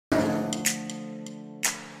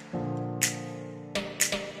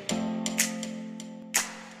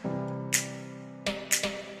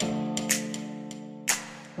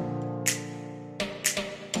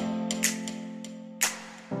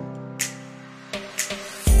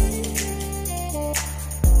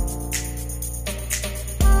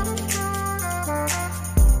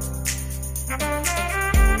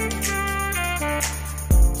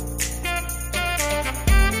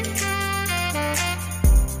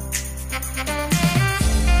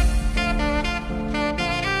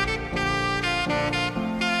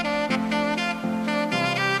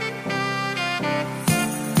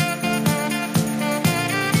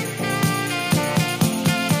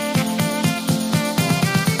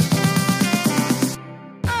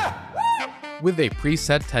With a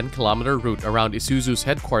preset 10-kilometer route around Isuzu's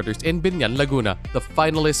headquarters in Binan, Laguna, the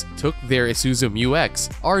finalists took their Isuzu myu-ex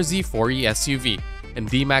RZ4E SUV and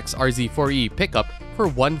D-MAX RZ4E pickup for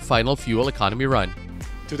one final fuel economy run.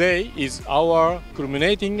 Today is our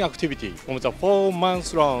culminating activity of the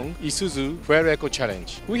 4-month-long Isuzu Fuel Eco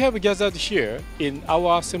Challenge. We have gathered here in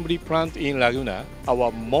our assembly plant in Laguna,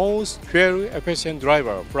 our most fuel-efficient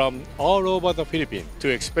driver from all over the Philippines to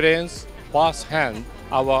experience firsthand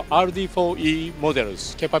our RZ4E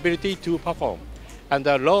model's capability to perform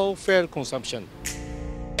under low fuel consumption.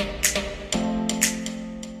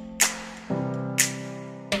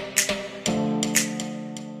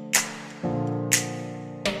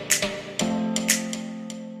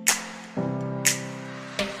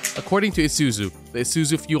 According to Isuzu, the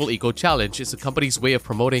Isuzu Fuel Eco Challenge is the company's way of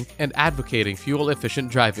promoting and advocating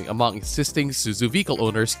fuel-efficient driving among existing Isuzu vehicle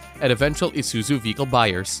owners and eventual Isuzu vehicle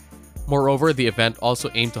buyers. Moreover, the event also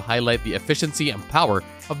aimed to highlight the efficiency and power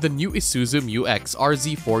of the new Isuzu myu-ex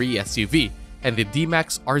RZ4E SUV and the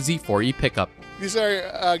D-MAX RZ4E pickup. These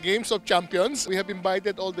are games of champions. We have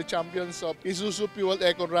invited all the champions of Isuzu Fuel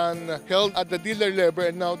Eco Run held at the dealer level,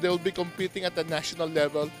 and now they will be competing at the national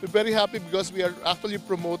level. We're very happy because we are actually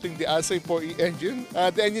promoting the RZ4E engine,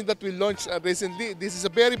 the engine that we launched recently. This is a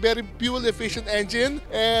very, very fuel efficient engine,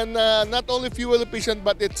 and not only fuel efficient,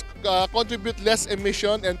 but it contributes less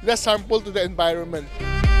emission and less harmful to the environment.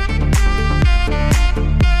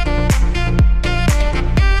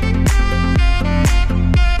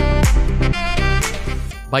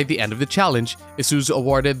 By the end of the challenge, Isuzu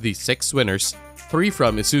awarded the 6 winners, 3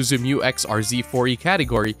 from Isuzu myu-ex RZ4E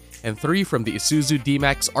category and 3 from the Isuzu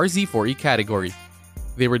D-MAX RZ4E category.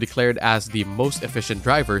 They were declared as the most efficient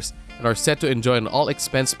drivers and are set to enjoy an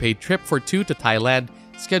all-expense-paid trip for 2 to Thailand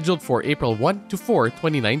scheduled for April 1 to 4,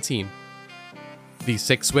 2019. These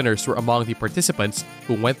 6 winners were among the participants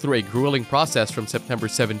who went through a grueling process from September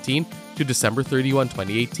 17 to December 31,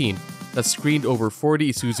 2018. That screened over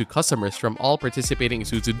 40 Isuzu customers from all participating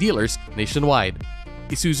Isuzu dealers nationwide.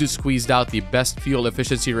 Isuzu squeezed out the best fuel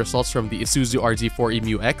efficiency results from the Isuzu RZ4E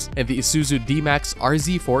myu-ex and the Isuzu D-MAX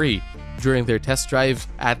RZ4E during their test drives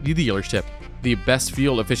at the dealership. The best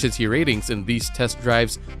fuel efficiency ratings in these test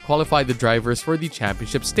drives qualified the drivers for the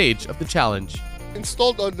championship stage of the challenge.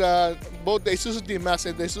 Installed on both the Isuzu D-MAX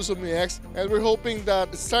and the Isuzu myu-ex, and we're hoping that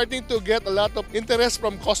it's starting to get a lot of interest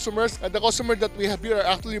from customers. And the customers that we have here are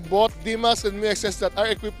actually bought D-MAX and myu-exes that are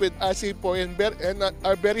equipped with RZ4E and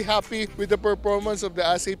are very happy with the performance of the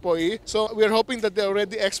RZ4E. So we're hoping that they're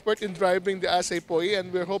already expert in driving the RZ4E,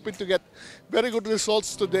 and we're hoping to get very good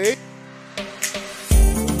results today.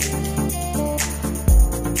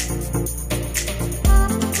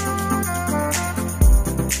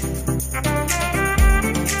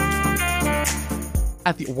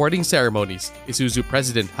 At the awarding ceremonies, Isuzu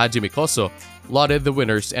President Hajime Koso lauded the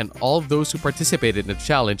winners and all of those who participated in the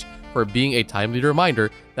challenge for being a timely reminder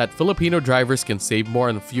that Filipino drivers can save more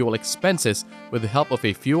on fuel expenses with the help of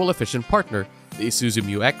a fuel-efficient partner, the Isuzu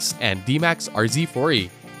myu-ex and D-MAX RZ4E.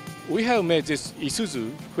 We have made this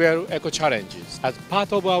Isuzu Fuel Eco Challenges as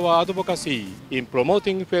part of our advocacy in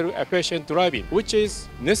promoting fuel-efficient driving, which is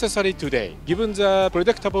necessary today, given the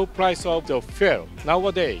predictable price of the fuel.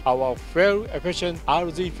 Nowadays, our fuel-efficient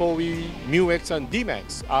RZ4E, myu-ex, and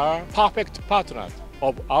D-MAX are perfect partners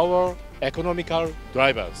of our economical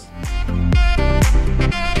drivers.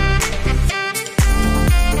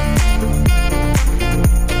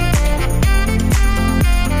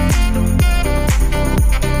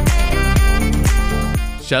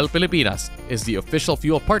 Shell Pilipinas is the official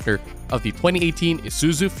fuel partner of the 2018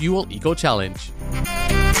 Isuzu Fuel Eco Challenge.